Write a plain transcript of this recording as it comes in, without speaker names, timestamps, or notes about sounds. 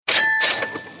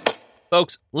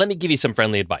Folks, let me give you some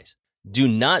friendly advice. Do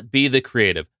not be the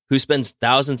creative who spends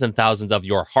thousands and thousands of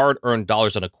your hard-earned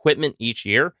dollars on equipment each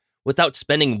year without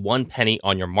spending one penny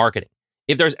on your marketing.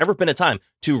 If there's ever been a time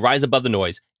to rise above the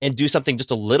noise and do something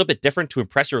just a little bit different to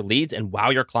impress your leads and wow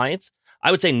your clients,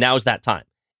 I would say now's that time.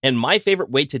 And my favorite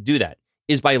way to do that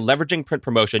is by leveraging print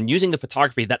promotion using the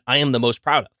photography that I am the most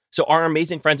proud of. So our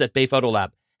amazing friends at Bay Photo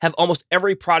Lab have almost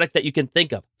every product that you can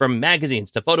think of, from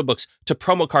magazines to photo books to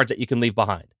promo cards that you can leave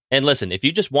behind. And listen, if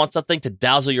you just want something to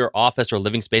dazzle your office or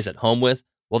living space at home with,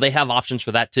 well, they have options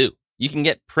for that too. You can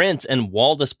get prints and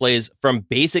wall displays from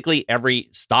basically every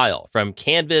style, from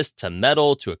canvas to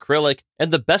metal to acrylic.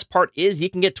 And the best part is you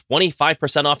can get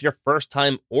 25% off your first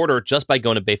time order just by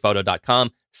going to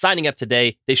bayphoto.com, signing up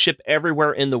today. They ship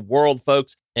everywhere in the world,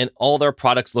 folks, and all their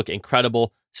products look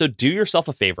incredible. So do yourself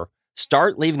a favor,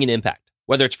 start leaving an impact,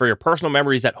 whether it's for your personal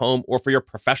memories at home or for your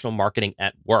professional marketing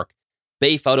at work.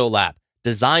 Bay Photo Lab,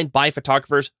 designed by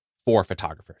photographers for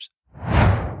photographers.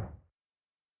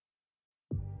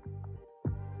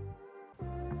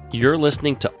 You're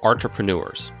listening to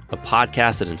Artrepreneurs, a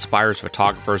podcast that inspires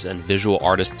photographers and visual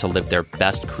artists to live their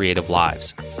best creative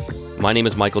lives. My name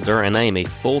is Michael Durr, and I am a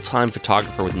full-time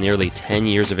photographer with nearly 10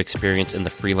 years of experience in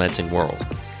the freelancing world.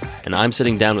 And I'm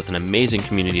sitting down with an amazing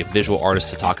community of visual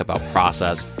artists to talk about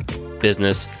process,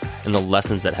 business, and the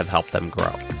lessons that have helped them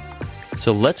grow.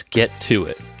 So let's get to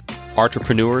it.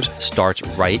 Artrepreneurs starts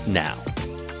right now.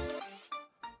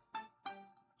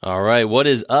 All right, what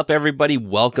is up, everybody?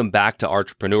 Welcome back to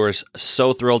Artrepreneurs.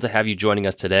 So thrilled to have you joining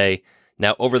us today.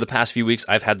 Now, over the past few weeks,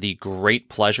 I've had the great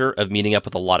pleasure of meeting up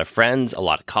with a lot of friends, a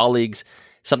lot of colleagues,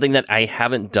 something that I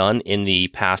haven't done in the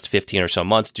past 15 or so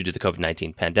months due to the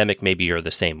COVID-19 pandemic. Maybe you're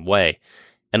the same way.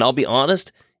 And I'll be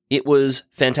honest, it was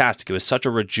fantastic. It was such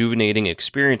a rejuvenating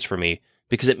experience for me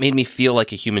because it made me feel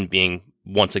like a human being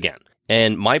once again.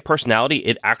 And my personality,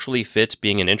 it actually fits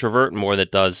being an introvert more than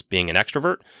it does being an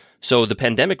extrovert. So the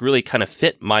pandemic really kind of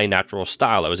fit my natural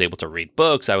style. I was able to read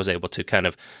books. I was able to kind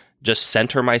of just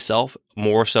center myself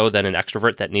more so than an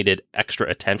extrovert that needed extra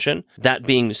attention. That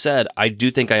being said, I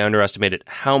do think I underestimated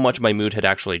how much my mood had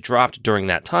actually dropped during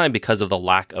that time because of the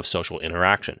lack of social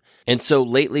interaction. And so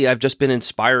lately, I've just been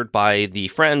inspired by the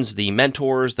friends, the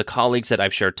mentors, the colleagues that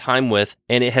I've shared time with,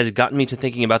 and it has gotten me to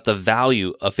thinking about the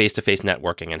value of face-to-face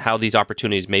networking and how these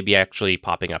opportunities may be actually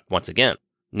popping up once again.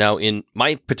 Now, in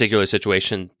my particular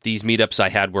situation, these meetups I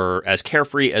had were as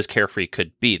carefree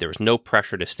could be. There was no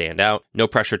pressure to stand out, no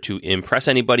pressure to impress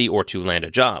anybody or to land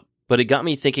a job. But it got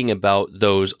me thinking about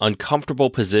those uncomfortable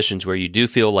positions where you do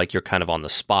feel like you're kind of on the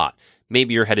spot.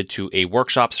 Maybe you're headed to a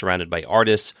workshop surrounded by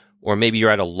artists, or maybe you're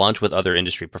at a lunch with other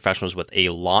industry professionals with a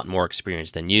lot more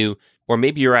experience than you, or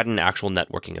maybe you're at an actual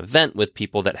networking event with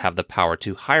people that have the power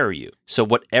to hire you. So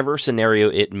whatever scenario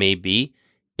it may be,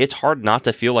 it's hard not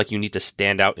to feel like you need to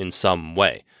stand out in some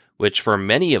way, which for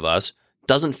many of us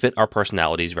doesn't fit our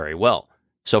personalities very well.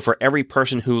 So for every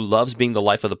person who loves being the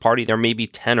life of the party, there may be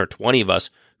 10 or 20 of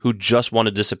us who just want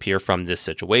to disappear from this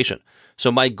situation.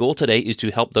 So my goal today is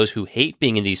to help those who hate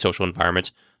being in these social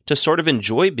environments to sort of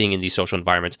enjoy being in these social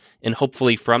environments, and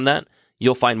hopefully from that,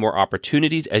 you'll find more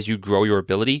opportunities as you grow your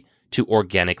ability to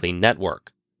organically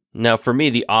network. Now, for me,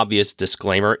 the obvious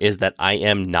disclaimer is that I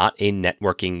am not a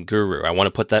networking guru. I want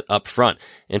to put that up front.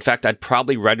 In fact, I'd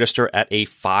probably register at a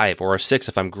 5 or a 6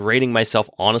 if I'm grading myself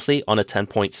honestly on a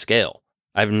 10-point scale.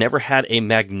 I've never had a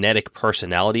magnetic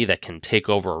personality that can take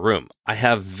over a room. I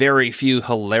have very few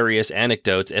hilarious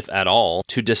anecdotes, if at all,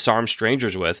 to disarm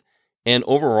strangers with. And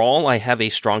overall, I have a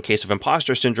strong case of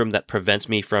imposter syndrome that prevents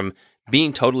me from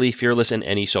being totally fearless in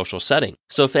any social setting.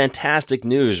 So fantastic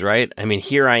news, right? I mean,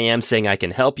 here I am saying I can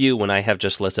help you when I have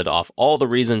just listed off all the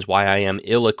reasons why I am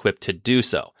ill-equipped to do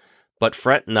so. But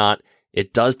fret not,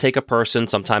 it does take a person,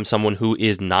 sometimes someone who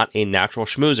is not a natural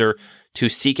schmoozer, to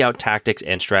seek out tactics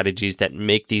and strategies that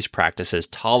make these practices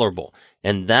tolerable.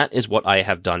 And that is what I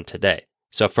have done today.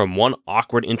 So from one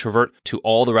awkward introvert to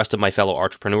all the rest of my fellow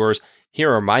entrepreneurs,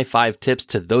 here are my 5 tips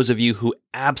to those of you who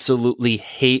absolutely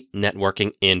hate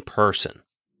networking in person.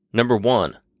 Number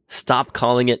 1, stop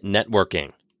calling it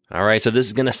networking. All right, so this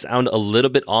is going to sound a little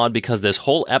bit odd because this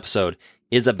whole episode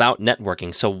is about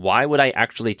networking. So why would I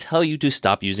actually tell you to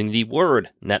stop using the word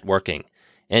networking?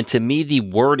 And to me, the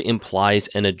word implies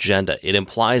an agenda. It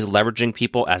implies leveraging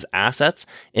people as assets,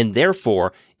 and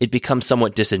therefore it becomes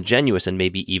somewhat disingenuous and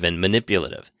maybe even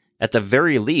manipulative. At the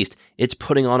very least, it's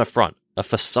putting on a front, a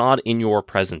facade in your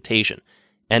presentation.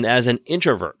 And as an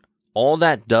introvert, all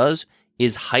that does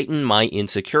is heighten my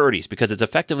insecurities because it's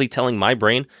effectively telling my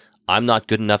brain I'm not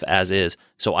good enough as is,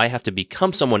 so I have to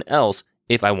become someone else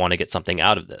if I want to get something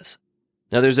out of this.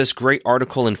 Now, there's this great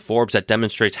article in Forbes that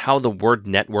demonstrates how the word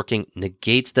networking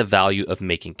negates the value of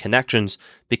making connections,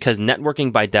 because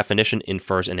networking by definition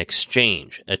infers an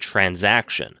exchange, a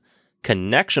transaction.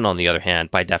 Connection, on the other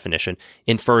hand, by definition,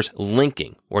 infers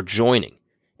linking or joining.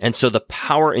 And so the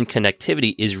power in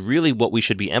connectivity is really what we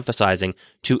should be emphasizing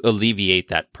to alleviate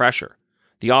that pressure.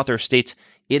 The author states,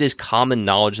 "It is common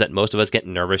knowledge that most of us get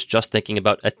nervous just thinking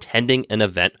about attending an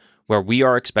event where we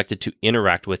are expected to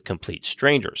interact with complete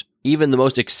strangers. Even the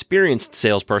most experienced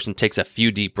salesperson takes a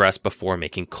few deep breaths before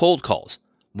making cold calls.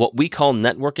 What we call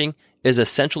networking is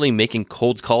essentially making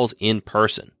cold calls in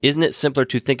person. Isn't it simpler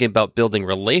to think about building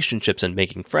relationships and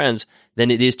making friends than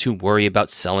it is to worry about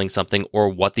selling something or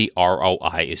what the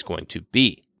ROI is going to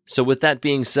be?" So with that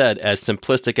being said, as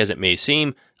simplistic as it may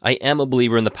seem, I am a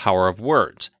believer in the power of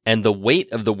words, and the weight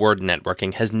of the word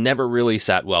networking has never really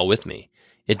sat well with me.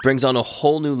 It brings on a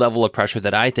whole new level of pressure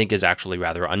that I think is actually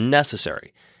rather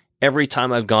unnecessary. Every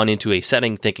time I've gone into a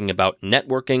setting thinking about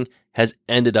networking has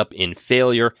ended up in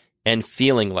failure and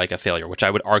feeling like a failure, which I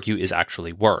would argue is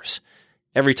actually worse.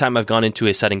 Every time I've gone into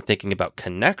a setting thinking about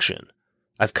connection,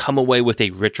 I've come away with a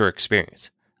richer experience.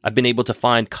 I've been able to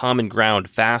find common ground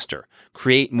faster,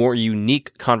 create more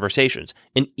unique conversations,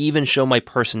 and even show my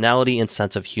personality and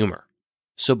sense of humor.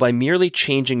 So by merely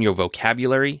changing your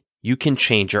vocabulary, you can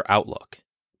change your outlook.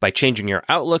 By changing your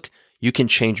outlook, you can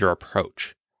change your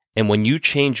approach. And when you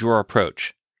change your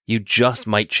approach, you just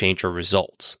might change your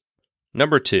results.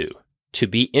 Number 2, to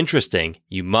be interesting,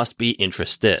 you must be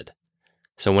interested.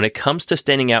 So when it comes to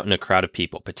standing out in a crowd of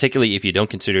people, particularly if you don't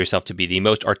consider yourself to be the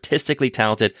most artistically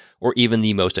talented or even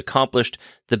the most accomplished,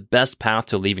 the best path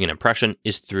to leaving an impression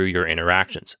is through your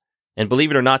interactions. And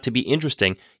believe it or not, to be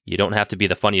interesting, you don't have to be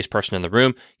the funniest person in the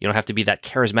room. You don't have to be that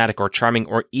charismatic or charming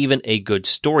or even a good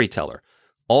storyteller.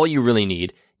 All you really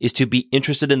need is to be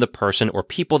interested in the person or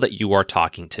people that you are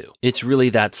talking to. It's really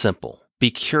that simple. Be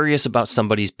curious about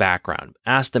somebody's background.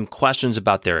 Ask them questions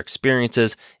about their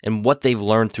experiences and what they've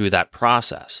learned through that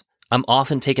process. I'm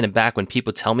often taken aback when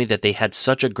people tell me that they had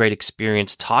such a great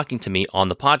experience talking to me on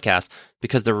the podcast,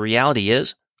 because the reality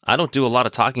is, I don't do a lot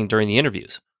of talking during the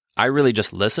interviews. I really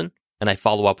just listen and I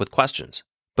follow up with questions.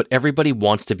 But everybody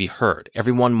wants to be heard.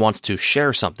 Everyone wants to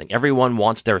share something. Everyone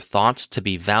wants their thoughts to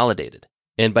be validated.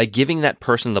 And by giving that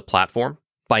person the platform,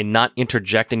 by not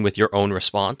interjecting with your own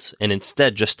response, and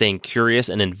instead just staying curious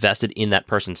and invested in that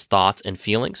person's thoughts and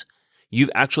feelings, you've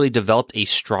actually developed a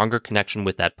stronger connection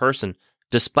with that person,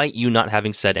 despite you not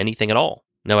having said anything at all.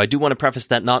 Now, I do want to preface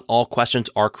that not all questions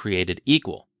are created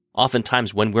equal.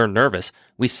 Oftentimes, when we're nervous,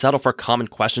 we settle for common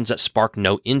questions that spark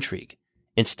no intrigue.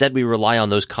 Instead, we rely on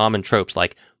those common tropes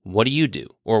like, "What do you do?"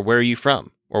 or "Where are you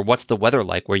from?" or "What's the weather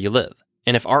like where you live?"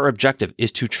 And if our objective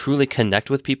is to truly connect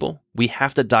with people, we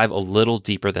have to dive a little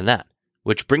deeper than that,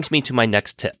 which brings me to my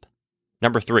next tip.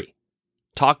 Number 3,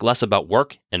 talk less about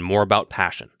work and more about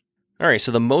passion. All right,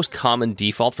 so the most common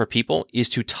default for people is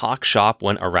to talk shop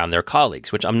when around their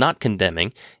colleagues, which I'm not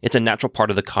condemning. It's a natural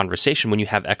part of the conversation when you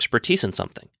have expertise in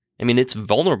something. I mean, it's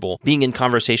vulnerable being in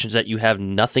conversations that you have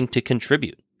nothing to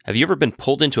contribute. Have you ever been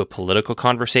pulled into a political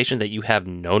conversation that you have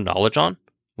no knowledge on?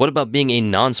 What about being a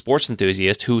non-sports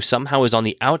enthusiast who somehow is on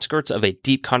the outskirts of a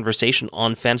deep conversation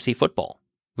on fantasy football?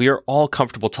 We are all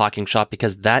comfortable talking shop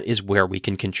because that is where we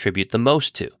can contribute the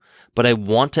most to. But I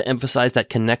want to emphasize that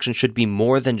connection should be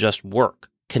more than just work.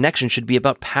 Connection should be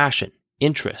about passion,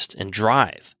 interest, and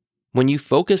drive. When you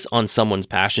focus on someone's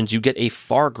passions, you get a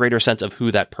far greater sense of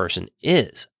who that person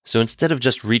is. So instead of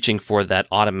just reaching for that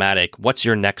automatic, "What's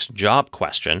your next job?"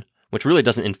 question, which really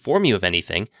doesn't inform you of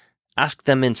anything, ask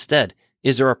them instead,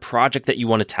 is there a project that you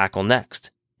want to tackle next?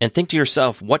 And think to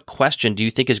yourself, what question do you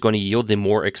think is going to yield the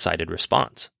more excited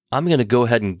response? I'm going to go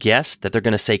ahead and guess that they're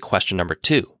going to say question number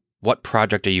 2. What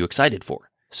project are you excited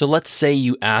for? So let's say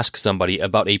you ask somebody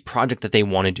about a project that they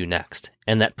want to do next,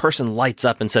 and that person lights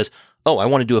up and says, "Oh, I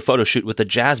want to do a photo shoot with a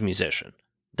jazz musician."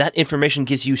 That information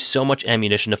gives you so much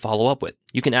ammunition to follow up with.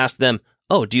 You can ask them,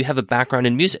 "Oh, do you have a background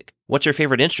in music? What's your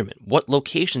favorite instrument? What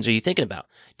locations are you thinking about?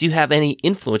 Do you have any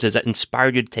influences that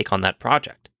inspired you to take on that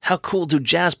project? How cool do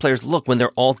jazz players look when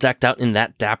they're all decked out in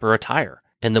that dapper attire?"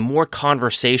 And the more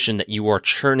conversation that you are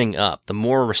churning up, the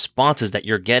more responses that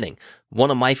you're getting. One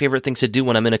of my favorite things to do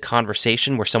when I'm in a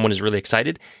conversation where someone is really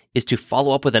excited is to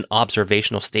follow up with an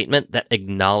observational statement that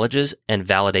acknowledges and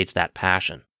validates that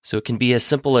passion. So it can be as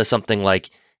simple as something like,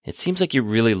 "It seems like you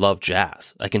really love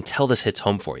jazz. I can tell this hits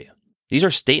home for you." These are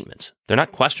statements. They're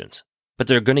not questions, but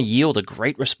they're going to yield a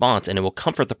great response, and it will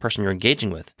comfort the person you're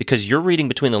engaging with because you're reading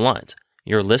between the lines.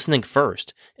 You're listening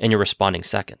first and you're responding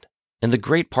second. And the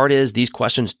great part is these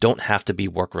questions don't have to be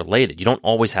work related. You don't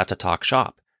always have to talk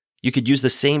shop. You could use the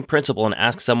same principle and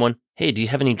ask someone, hey, do you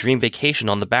have any dream vacation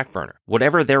on the back burner?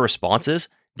 Whatever their response is,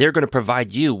 they're going to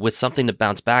provide you with something to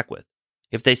bounce back with.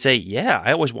 If they say, yeah,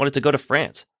 I always wanted to go to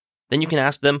France, then you can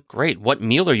ask them, great, what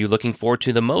meal are you looking forward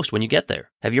to the most when you get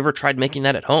there? Have you ever tried making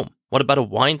that at home? What about a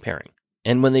wine pairing?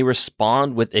 And when they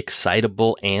respond with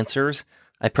excitable answers,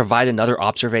 I provide another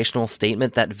observational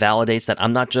statement that validates that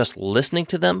I'm not just listening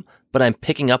to them, but I'm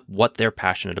picking up what they're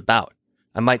passionate about.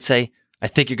 I might say, I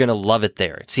think you're going to love it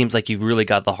there. It seems like you've really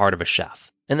got the heart of a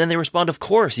chef. And then they respond, of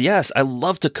course, yes, I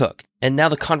love to cook. And now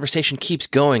the conversation keeps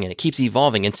going and it keeps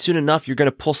evolving. And soon enough, you're going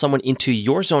to pull someone into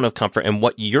your zone of comfort and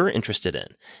what you're interested in,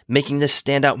 making this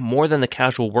stand out more than the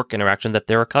casual work interaction that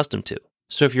they're accustomed to.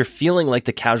 So if you're feeling like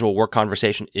the casual work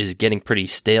conversation is getting pretty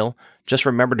stale, just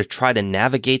remember to try to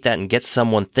navigate that and get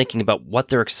someone thinking about what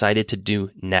they're excited to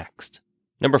do next.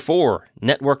 Number 4,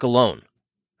 network alone.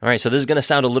 All right, so this is going to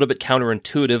sound a little bit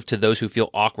counterintuitive to those who feel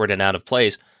awkward and out of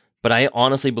place, but I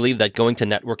honestly believe that going to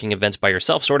networking events by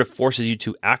yourself sort of forces you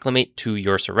to acclimate to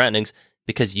your surroundings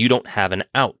because you don't have an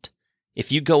out.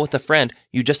 If you go with a friend,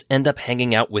 you just end up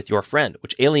hanging out with your friend,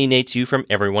 which alienates you from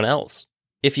everyone else.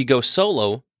 If you go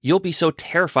solo, you'll be so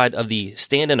terrified of the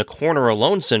stand in a corner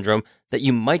alone syndrome that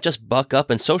you might just buck up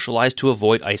and socialize to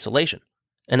avoid isolation.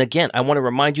 And again, I want to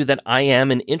remind you that I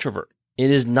am an introvert. It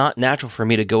is not natural for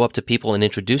me to go up to people and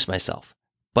introduce myself.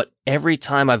 But every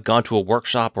time I've gone to a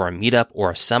workshop or a meetup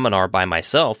or a seminar by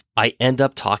myself, I end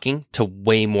up talking to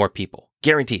way more people.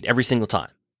 Guaranteed, every single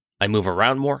time. I move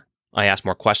around more. I ask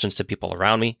more questions to people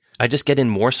around me. I just get in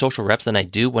more social reps than I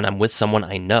do when I'm with someone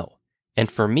I know.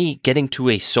 And for me, getting to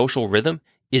a social rhythm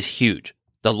is huge.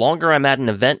 The longer I'm at an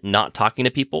event not talking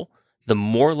to people, the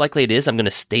more likely it is I'm going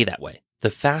to stay that way. The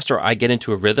faster I get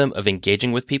into a rhythm of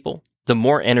engaging with people, the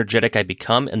more energetic I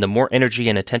become and the more energy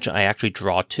and attention I actually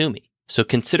draw to me. So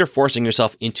consider forcing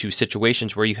yourself into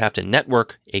situations where you have to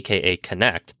network, aka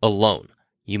connect, alone.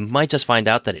 You might just find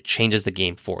out that it changes the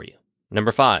game for you.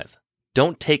 Number 5,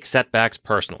 don't take setbacks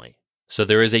personally. So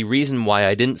there is a reason why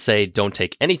I didn't say don't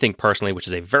take anything personally, which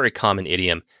is a very common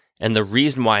idiom. And the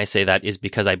reason why I say that is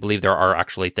because I believe there are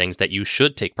actually things that you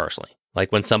should take personally.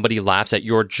 Like when somebody laughs at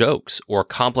your jokes or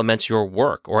compliments your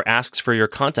work or asks for your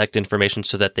contact information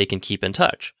so that they can keep in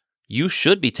touch. You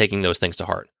should be taking those things to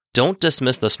heart. Don't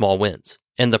dismiss the small wins.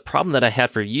 And the problem that I had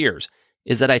for years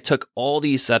is that I took all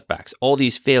these setbacks, all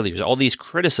these failures, all these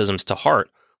criticisms to heart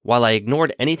while I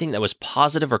ignored anything that was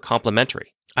positive or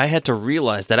complimentary. I had to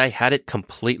realize that I had it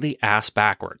completely ass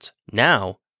backwards.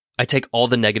 Now, I take all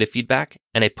the negative feedback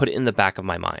and I put it in the back of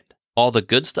my mind. All the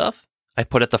good stuff, I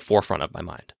put at the forefront of my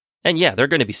mind. And yeah, there are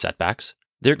going to be setbacks.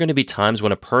 There are going to be times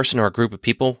when a person or a group of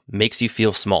people makes you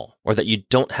feel small or that you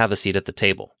don't have a seat at the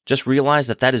table. Just realize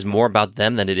that that is more about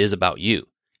them than it is about you.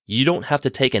 You don't have to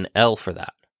take an L for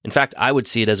that. In fact, I would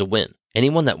see it as a win.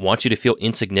 Anyone that wants you to feel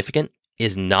insignificant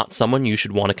is not someone you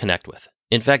should want to connect with.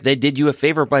 In fact, they did you a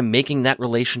favor by making that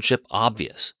relationship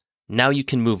obvious. Now you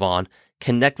can move on,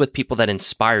 connect with people that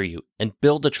inspire you, and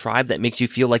build a tribe that makes you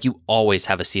feel like you always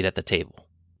have a seat at the table.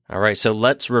 All right, so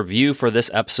let's review for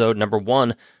this episode. Number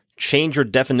 1, change your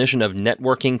definition of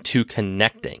networking to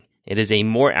connecting. It is a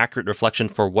more accurate reflection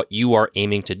for what you are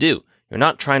aiming to do. You're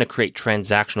not trying to create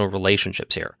transactional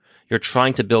relationships here. You're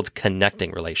trying to build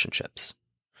connecting relationships.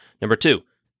 Number 2,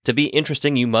 to be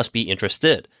interesting, you must be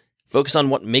interested. Focus on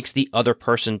what makes the other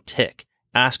person tick.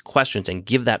 Ask questions and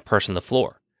give that person the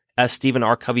floor. As Stephen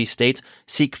R. Covey states,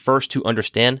 seek first to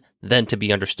understand, then to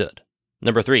be understood.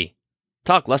 Number 3,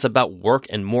 talk less about work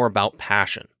and more about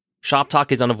passion. Shop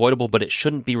talk is unavoidable, but it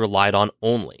shouldn't be relied on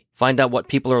only. Find out what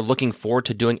people are looking forward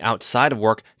to doing outside of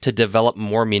work to develop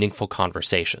more meaningful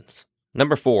conversations.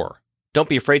 Number 4, don't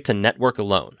be afraid to network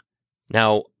alone.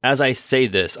 Now, as I say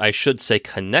this, I should say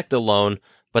connect alone,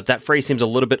 but that phrase seems a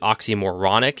little bit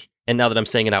oxymoronic, and now that I'm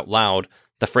saying it out loud,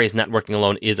 the phrase networking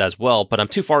alone is as well, but I'm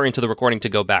too far into the recording to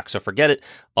go back, so forget it.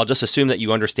 I'll just assume that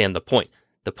you understand the point.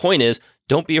 The point is,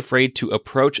 don't be afraid to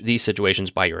approach these situations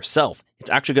by yourself.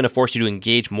 It's actually going to force you to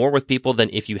engage more with people than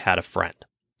if you had a friend.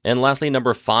 And lastly,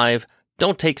 number 5,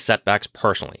 don't take setbacks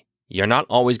personally. You're not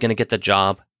always going to get the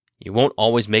job, you won't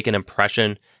always make an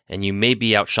impression, and you may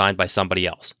be outshined by somebody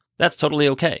else. That's totally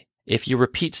okay. If you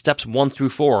repeat steps 1 through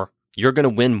 4, you're going to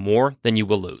win more than you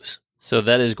will lose. So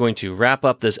that is going to wrap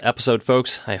up this episode,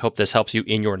 folks. I hope this helps you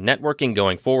in your networking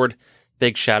going forward.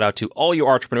 Big shout out to all you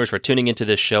entrepreneurs for tuning into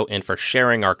this show and for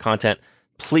sharing our content.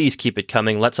 Please keep it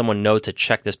coming. Let someone know to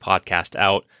check this podcast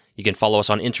out. You can follow us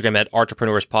on Instagram at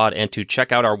Entrepreneurspod and to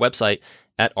check out our website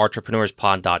at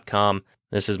entrepreneurspod.com.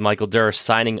 This is Michael Durr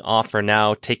signing off for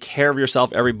now. Take care of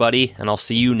yourself, everybody, and I'll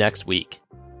see you next week.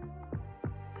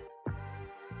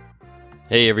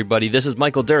 Hey everybody, this is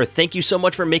Michael Durr. Thank you so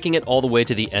much for making it all the way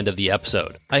to the end of the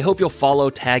episode. I hope you'll follow,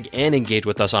 tag, and engage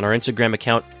with us on our Instagram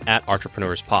account at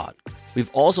Entrepreneurspod. We've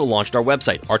also launched our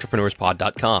website,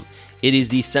 entrepreneurspod.com. It is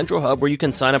the central hub where you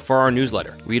can sign up for our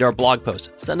newsletter, read our blog posts,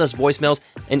 send us voicemails,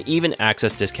 and even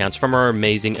access discounts from our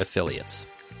amazing affiliates.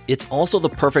 It's also the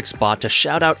perfect spot to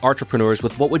shout out entrepreneurs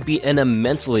with what would be an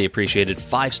immensely appreciated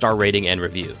 5-star rating and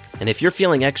review. And if you're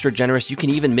feeling extra generous, you can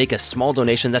even make a small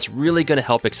donation that's really going to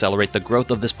help accelerate the growth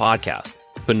of this podcast.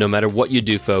 But no matter what you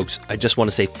do, folks, I just want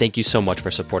to say thank you so much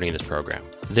for supporting this program.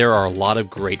 There are a lot of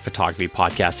great photography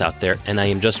podcasts out there, and I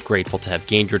am just grateful to have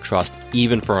gained your trust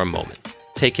even for a moment.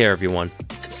 Take care, everyone,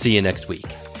 and see you next week.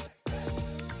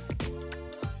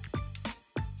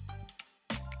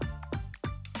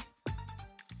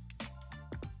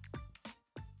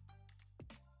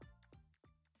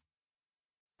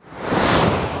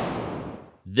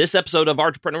 This episode of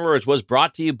Entrepreneurs was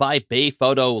brought to you by Bay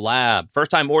Photo Lab.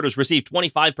 First-time orders receive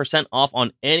 25% off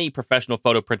on any professional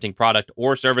photo printing product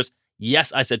or service.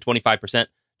 Yes, I said 25%.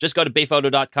 Just go to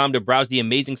bayphoto.com to browse the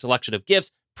amazing selection of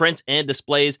gifts, prints, and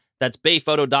displays. That's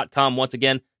bayphoto.com. Once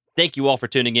again, thank you all for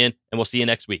tuning in, and we'll see you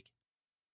next week.